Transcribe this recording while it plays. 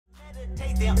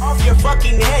Off your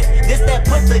fucking head. This that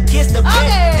put the kiss to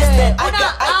bed. This that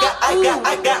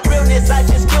I got realness. I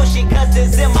just kill shit cause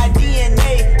it's in my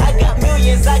DNA. I got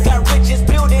millions, I got riches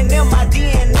building in my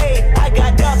DNA. I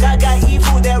got dark, I got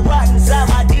evil that rot inside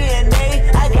my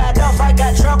DNA. I got off, I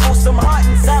got trouble, some heart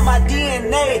inside my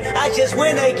DNA. I just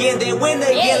win again, then win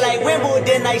again like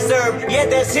Wimbledon I serve. Yeah,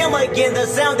 that's him again. The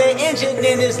sound that engine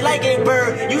in is like a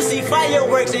bird. You see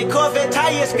fireworks and Corvette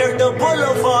tires skirt the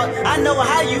boulevard. I know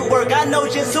how you work, I know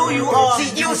just who you are.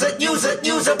 See, use a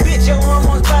bitch, your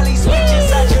hormones probably switch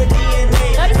inside your DNA.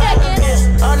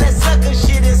 All that sucker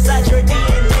shit inside your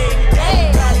DNA.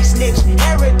 Daddy probably snitch,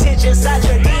 heritage inside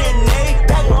your DNA.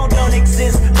 Backbone don't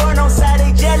exist, burn on side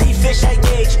a jellyfish I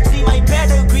gauge. See my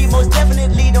pedigree, most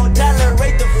definitely don't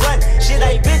tolerate the front. Shit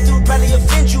I been through probably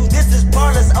offend you, this is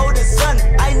Parlor's oldest son.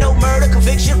 I know murder,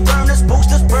 conviction, burners,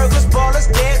 boosters, burglars,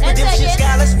 ballers, dead. Redemption,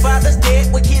 scholars, fathers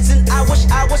dead. With kids and I wish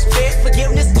I was fed.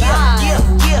 Forgiveness, yeah.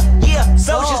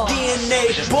 Soldier's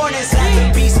DNA, born inside the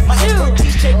beast. My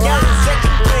expertise checked out in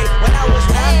second grade. When I was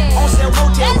 9, on sale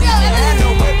motel, we didn't have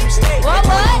nowhere to stay. At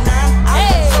 29, I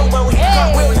feel so well, he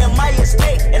caught real in my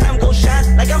estate. And I'm gon'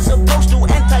 shine like I'm supposed to.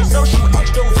 Anti-social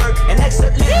extrovert, and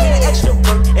excellent meaning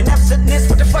extrovert. And absentness,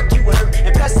 what the fuck you heard?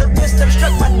 And passiveness that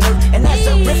struck my nerve. And that's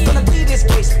a riff gonna be this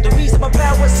case. The reason my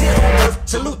power's here on earth.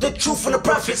 Salute the truth and the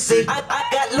prophecy. I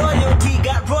got loyalty,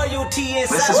 got royalty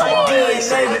inside this is my why DNA. they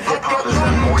say that hip-hop has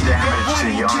done more damage to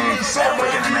young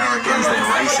African Americans than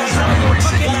racism in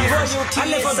recent years.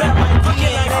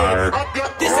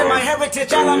 This is my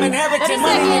heritage, all I'm inheriting.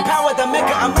 Money and power, the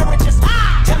maker emeritus.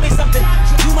 Tell me something,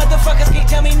 you motherfuckers can't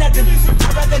tell me nothing.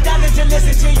 I'd rather die than to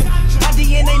listen to you. My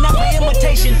DNA not for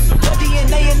imitation, your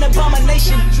DNA an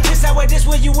abomination. This how this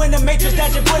where you in the matrix,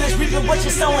 dodging bullets, reaping what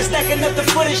you're sowing, stacking up the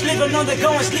footage, living on the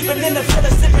go and sleeping in the villa,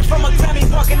 sipping from a Grammy,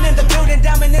 walking in the building,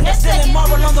 diamond in the ceiling,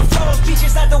 marble on the floors,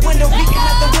 beaches out the window, leaking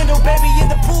out the window, baby in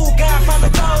the pool,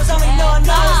 Godfather goes, only no one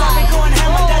knows. I've been going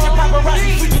hammer, dodging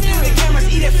paparazzi, freaking through the cameras,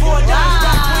 eat it $4, rock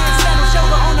twins, sandals,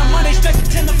 shoulder on the Monday, stretch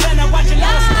to the fan, watching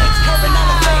all the snakes, curving all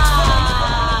the fakes.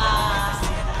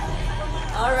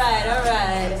 All right.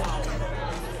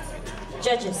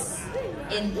 Judges,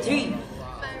 in 3,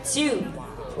 2,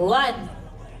 1.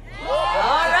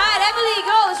 All right, Emily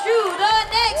goes through the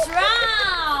next round.